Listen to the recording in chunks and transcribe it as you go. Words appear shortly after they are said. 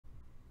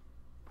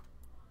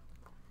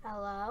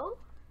Hello?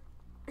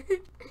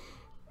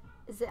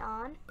 Is it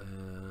on?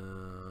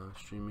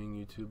 Streaming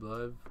YouTube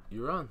Live.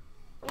 You're on.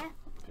 Yeah.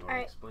 If you want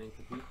to explain to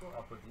people,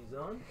 I'll put these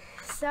on.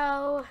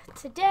 So,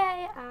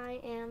 today I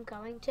am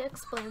going to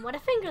explain what a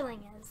fingerling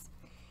is.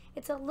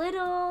 It's a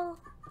little,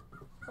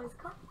 what is it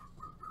called?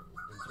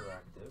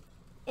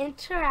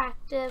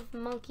 Interactive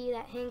monkey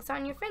that hangs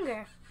on your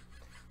finger.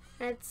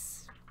 And it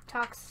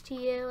talks to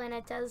you and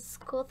it does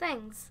cool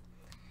things.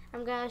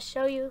 I'm going to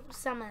show you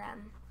some of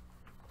them.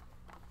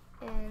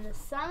 And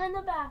some in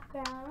the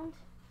background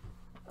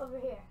over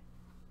here.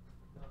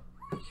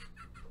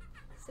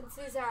 Since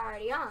these are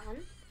already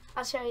on,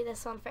 I'll show you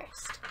this one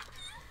first.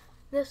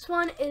 This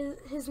one is,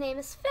 his name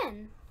is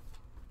Finn.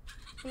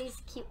 And he's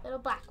a cute little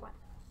black one.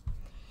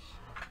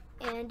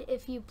 And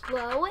if you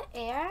blow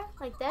air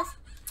like this,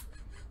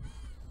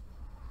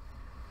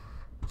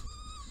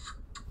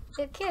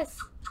 a kiss.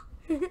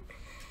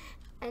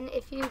 And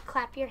if you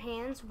clap your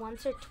hands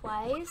once or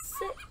twice,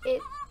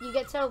 you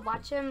get to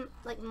watch him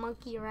like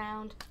monkey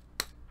around.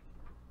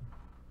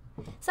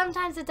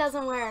 Sometimes it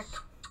doesn't work.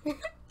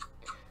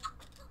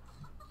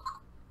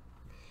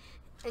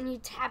 And you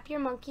tap your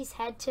monkey's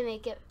head to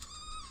make it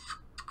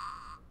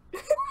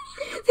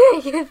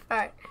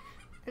fart.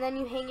 And then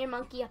you hang your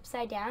monkey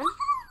upside down.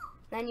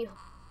 Then you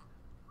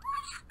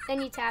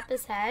tap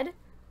his head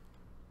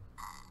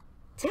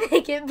to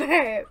make it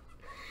burp.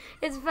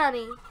 It's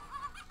funny.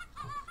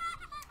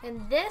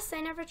 And this,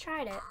 I never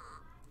tried it.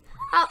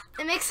 Oh,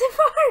 it makes it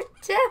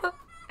fart too.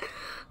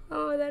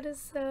 Oh, that is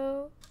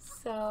so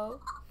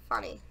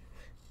funny.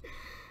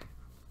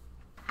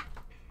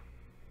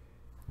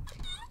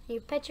 You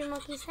pet your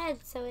monkey's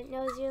head so it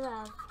knows your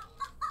love.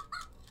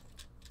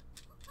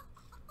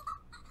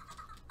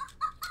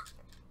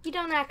 You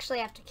don't actually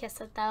have to kiss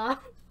it though,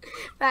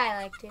 but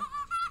I like to.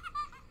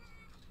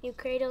 You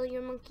cradle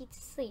your monkey to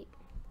sleep.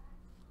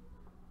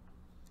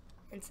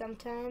 And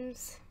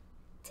sometimes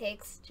it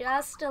takes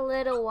just a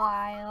little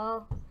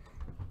while.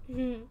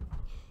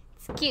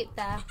 It's cute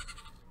though.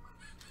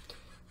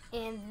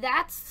 And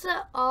that's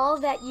all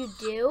that you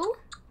do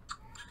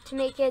to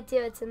make it do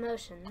its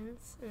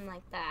emotions and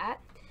like that.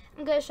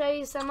 I'm going to show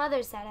you some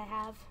others that I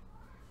have.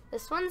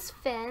 This one's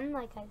Finn,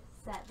 like I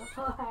said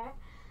before.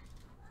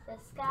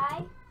 This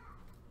guy,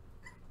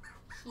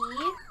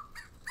 he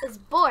is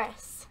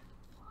Boris.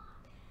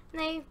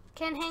 And they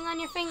can hang on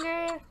your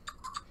finger,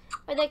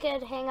 or they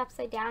could hang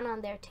upside down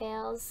on their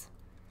tails.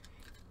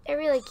 They're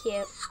really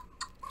cute.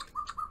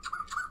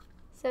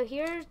 So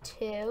here are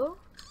two.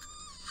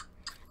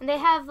 And they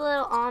have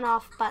little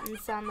on-off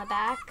buttons on the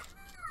back.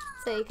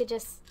 So you could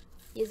just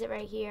use it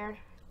right here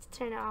to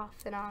turn it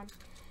off and on.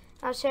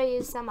 I'll show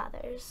you some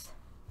others.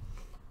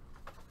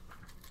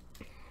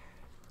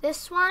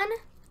 This one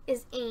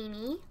is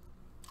Amy.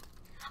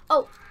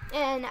 Oh,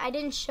 and I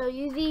didn't show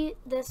you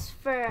this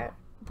for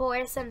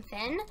Boris and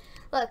Finn.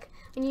 Look,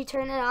 when you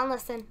turn it on,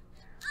 listen.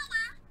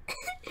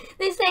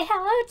 They say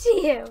hello to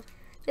you.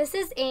 This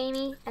is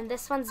Amy, and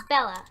this one's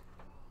Bella.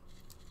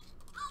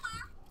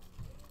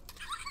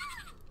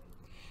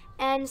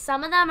 And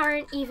some of them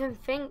aren't even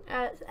some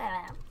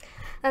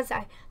of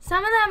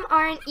them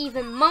aren't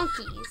even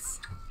monkeys.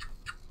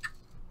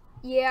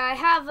 Yeah, I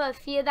have a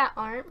few that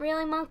aren't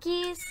really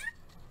monkeys.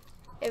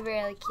 They're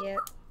really cute.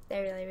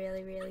 They're really,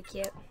 really, really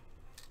cute.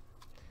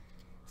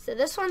 So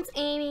this one's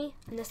Amy,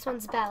 and this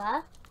one's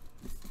Bella.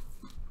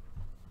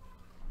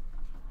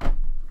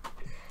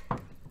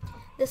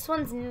 This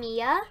one's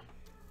Mia.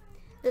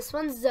 This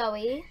one's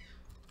Zoe.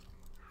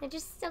 They're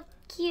just so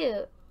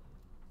cute.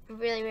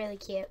 Really, really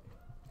cute.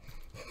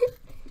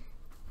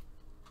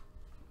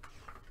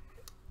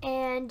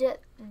 And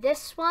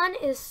this one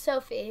is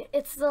Sophie.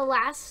 It's the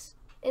last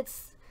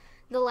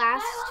fingerling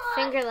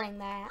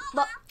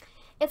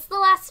it's the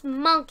last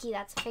monkey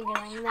that's a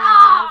fingerling that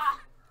I have.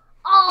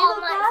 Oh,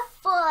 my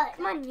foot.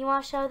 Come on, you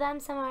want to show them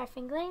some of our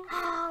fingerlings?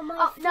 Oh,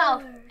 my foot.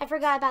 No, I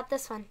forgot about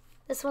this one.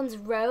 This one's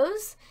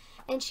Rose,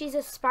 and she's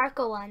a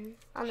sparkle one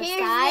on the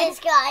side. Here's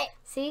this guy.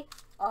 See?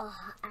 Oh,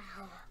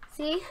 ow.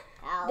 See?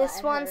 Ow, This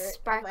that one's hurt.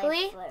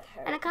 sparkly, My foot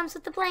hurt. and it comes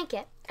with the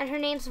blanket, and her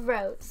name's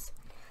Rose.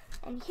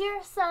 And here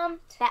are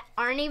some That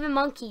aren't even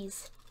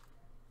monkeys.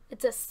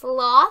 It's a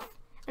sloth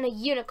and a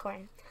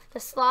unicorn. The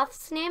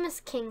sloth's name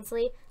is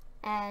Kingsley,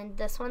 and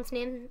this one's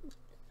name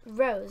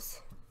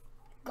Rose.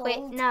 gold.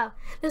 Wait, no.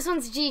 This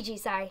one's Gigi,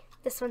 sorry.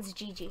 This one's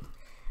Gigi.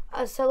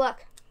 Oh, so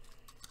look.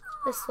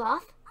 The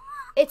sloth,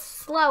 it's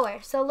slower.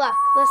 So look,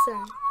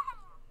 listen.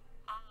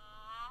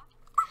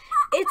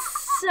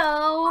 It's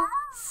so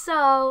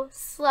slow,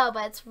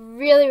 but it's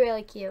really,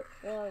 really cute.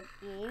 Well,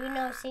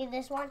 see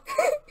this one?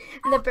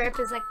 And the burp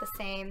is like the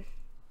same.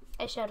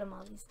 I showed him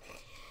all these.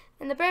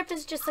 And the burp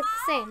is just like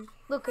the same.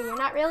 Look, you're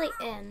not really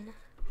in.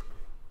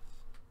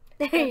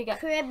 There you go. The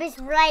crib is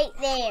right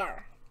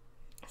there.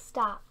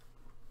 Stop.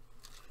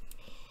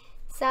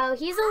 So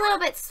he's a little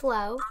bit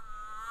slow,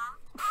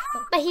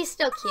 but he's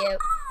still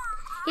cute.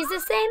 He's the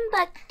same,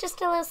 but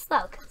just a little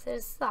slow because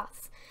there's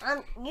sloths.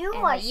 And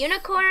the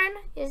unicorn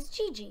is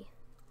Gigi.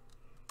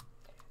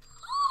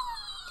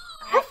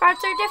 Her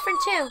farts are different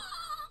too.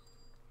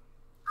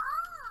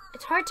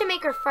 It's hard to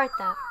make her fart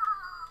though.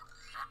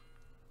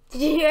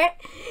 Did you hear it?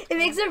 It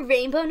makes a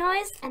rainbow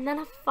noise and then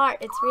a fart.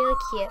 It's really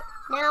cute.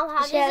 Now,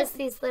 how She has does it,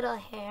 these little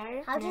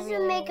hair. how and does they're it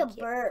really, make a really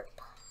cute. burp?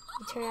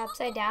 You turn it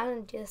upside down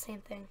and do the same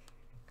thing.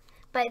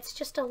 But it's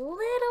just a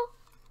little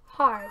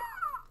hard.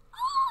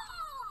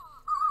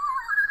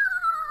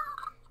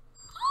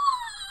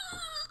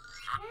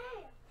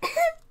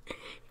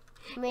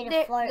 Made a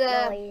The- fart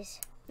the- noise.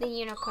 The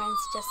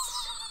unicorn's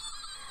just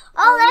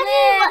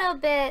Oh, a little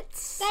bit.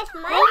 that's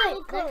my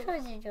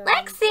unicorn.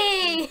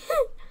 Lexi!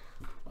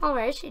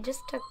 Alright, she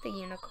just took the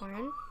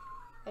unicorn.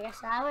 I guess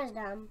I was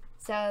dumb.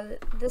 So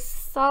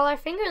this is all our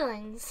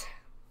fingerlings.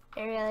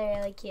 They're really,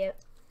 really cute.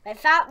 I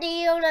found the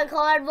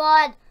unicorn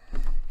one.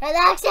 Hey,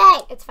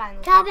 Lexi! It's fine.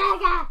 Lexi. Come back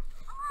here.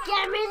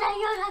 Get me the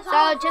unicorn.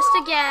 So just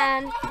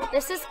again,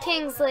 this is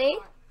Kingsley.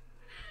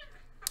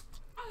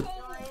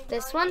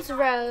 This one's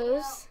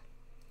Rose.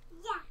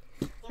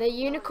 The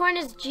unicorn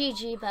is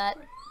Gigi, but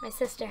my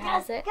sister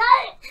has it.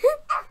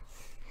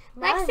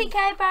 Lexi,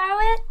 can I borrow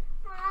it?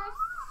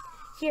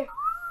 Here,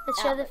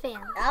 let's show the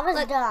fans. That was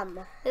Look, dumb.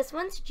 this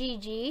one's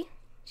Gigi.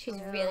 She's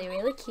really,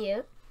 really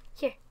cute.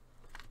 Here.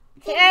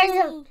 Here's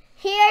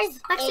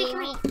Lexi, come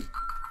Amy. here.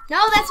 No,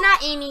 that's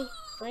not Amy.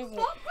 What is it?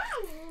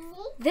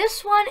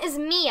 This one is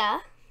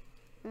Mia.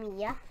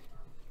 Mia.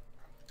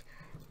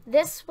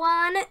 This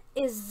one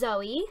is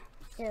Zoe.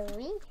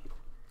 Zoe.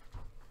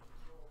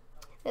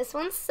 This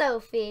one's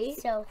Sophie.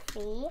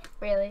 Sophie.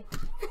 Really?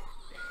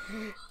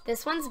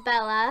 This one's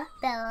Bella.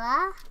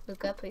 Bella.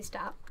 Luca, please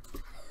stop.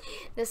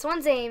 This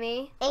one's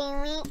Amy.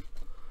 Amy.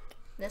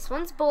 This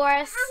one's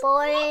Boris.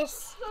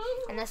 Boris.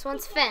 And this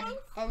one's Finn.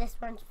 And this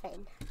one's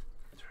Finn.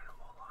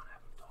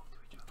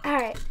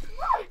 Alright.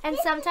 And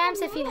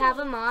sometimes if you have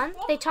them on,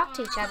 they talk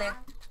to each other.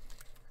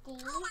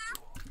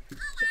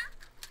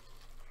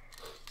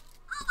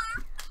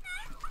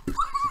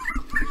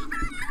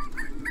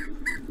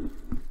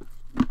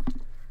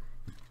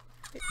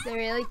 They're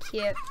really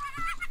cute.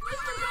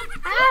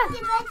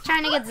 Ah!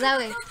 Trying to get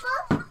Zoe.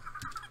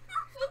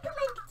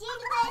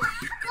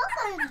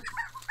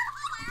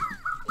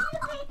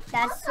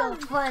 That's so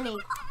funny.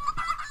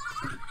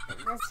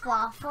 The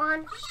sloth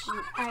one.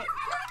 Alright.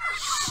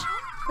 Shh.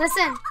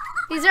 Listen.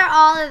 These are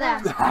all of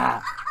them.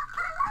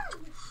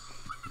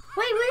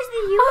 Wait, where's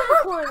the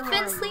unicorn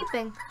Finn's one?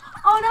 sleeping.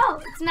 Oh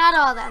no, it's not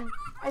all of them.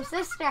 Our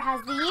sister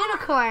has the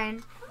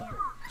unicorn.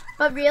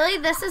 But really,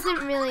 this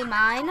isn't really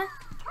mine.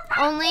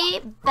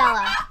 Only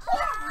Bella.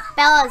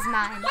 Bella's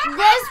mine.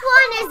 This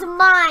one is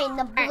mine,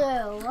 the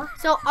blue.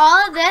 So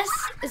all of this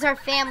is our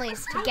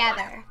families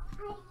together.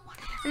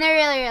 And they're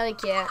really, really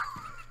cute.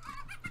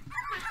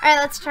 Alright,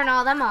 let's turn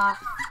all of them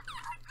off.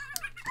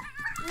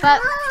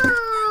 But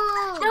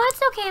no,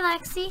 it's okay,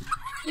 Lexi.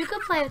 You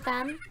could play with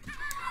them.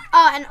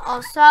 Oh, and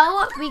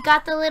also, we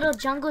got the little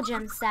jungle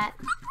gym set.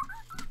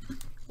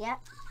 Yep.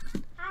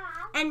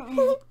 And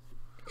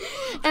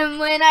And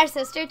when our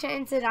sister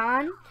turns it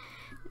on,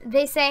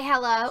 they say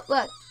hello.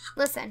 Look,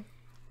 listen.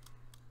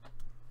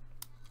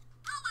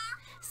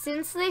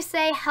 Since they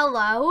say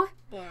hello,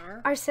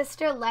 yeah. our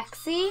sister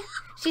Lexi,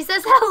 she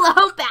says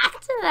hello back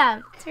to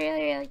them. It's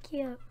really, really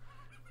cute.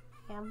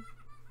 Yeah.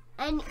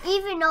 And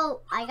even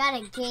though I got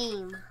a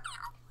game.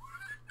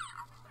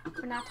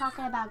 We're not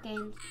talking about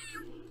games.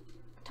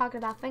 We're talking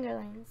about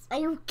fingerlings. Are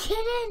you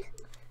kidding?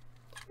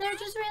 They're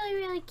just really,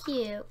 really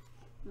cute.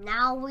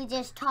 Now we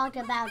just talked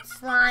about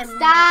slime.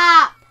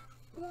 Stop!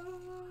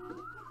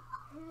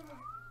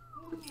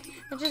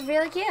 They're just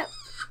really cute.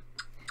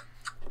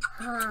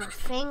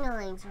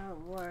 Fingerlings are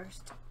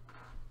worst.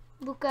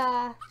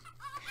 Luca,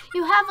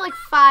 you have like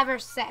 5 or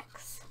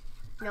 6.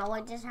 No,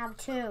 I just have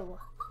 2.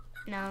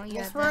 No, you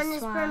This have one this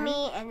is one. for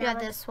me, and You have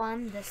that this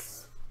one,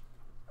 this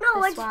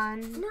No, this it's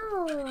one.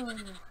 no.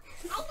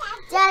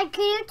 Dad,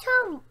 can you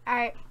tell me?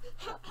 Alright,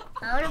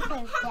 I want to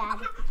play with Dad.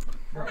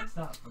 No,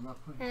 stop. I'm not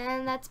playing.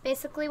 and that's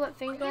basically what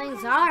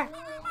fingerlings are.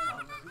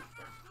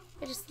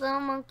 They're just little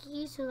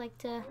monkeys who like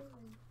to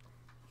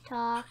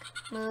talk,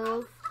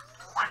 move.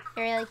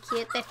 They're really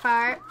cute. They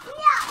fart,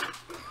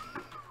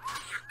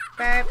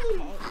 burp.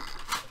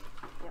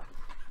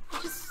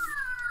 Just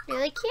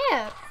really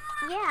cute.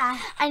 Yeah.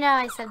 I know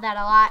I said that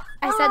a lot.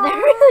 I said they're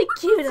really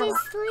cute. A lot.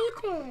 She's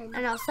sleeping.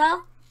 And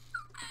also,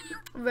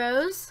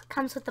 Rose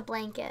comes with a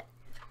blanket.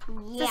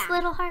 Yeah. This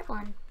little heart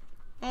one.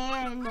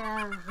 And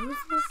who's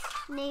this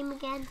name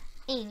again?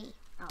 Amy.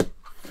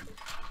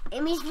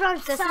 Amy's from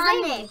This is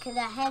Sonic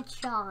the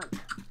Hedgehog.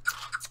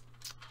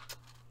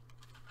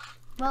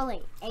 Well,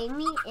 wait,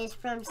 Amy is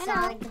from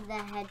Sonic the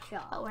But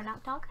Hedgehog. we're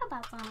not talking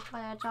about Sonic the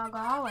Hedgehog,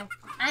 are we?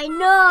 I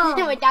know.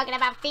 We're talking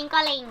about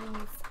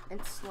Fingerlings.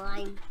 And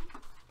slime.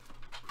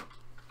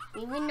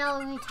 Even though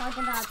we talked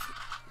about.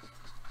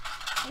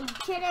 You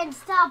kidding?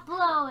 Stop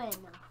blowing.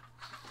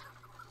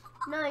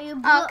 No, you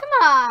blow. Oh,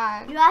 come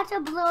on. You have to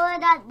blow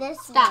it at this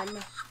Stop. one.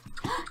 Yay,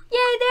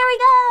 there we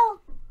go.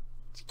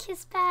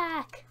 Kiss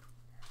back.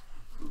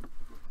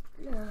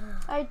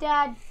 Alright,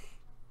 Dad.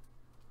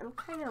 I'm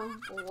kind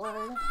of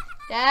bored.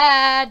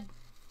 Dad.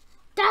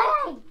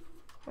 Dad!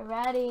 We're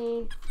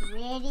ready.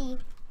 Ready?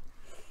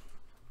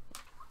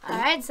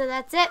 Alright, so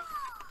that's it.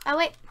 Oh,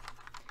 wait.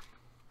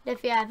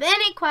 If you have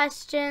any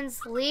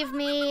questions, leave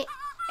me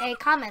a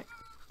comment.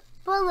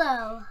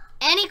 Below.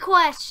 Any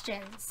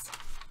questions?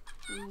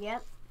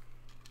 Yep.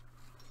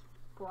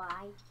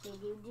 Why did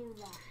you do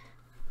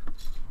that?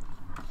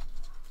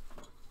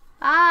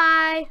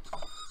 Bye.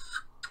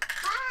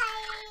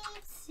 Bye.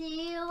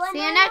 See you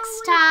See you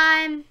next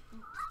time.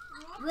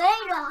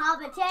 Later, hot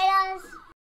potatoes.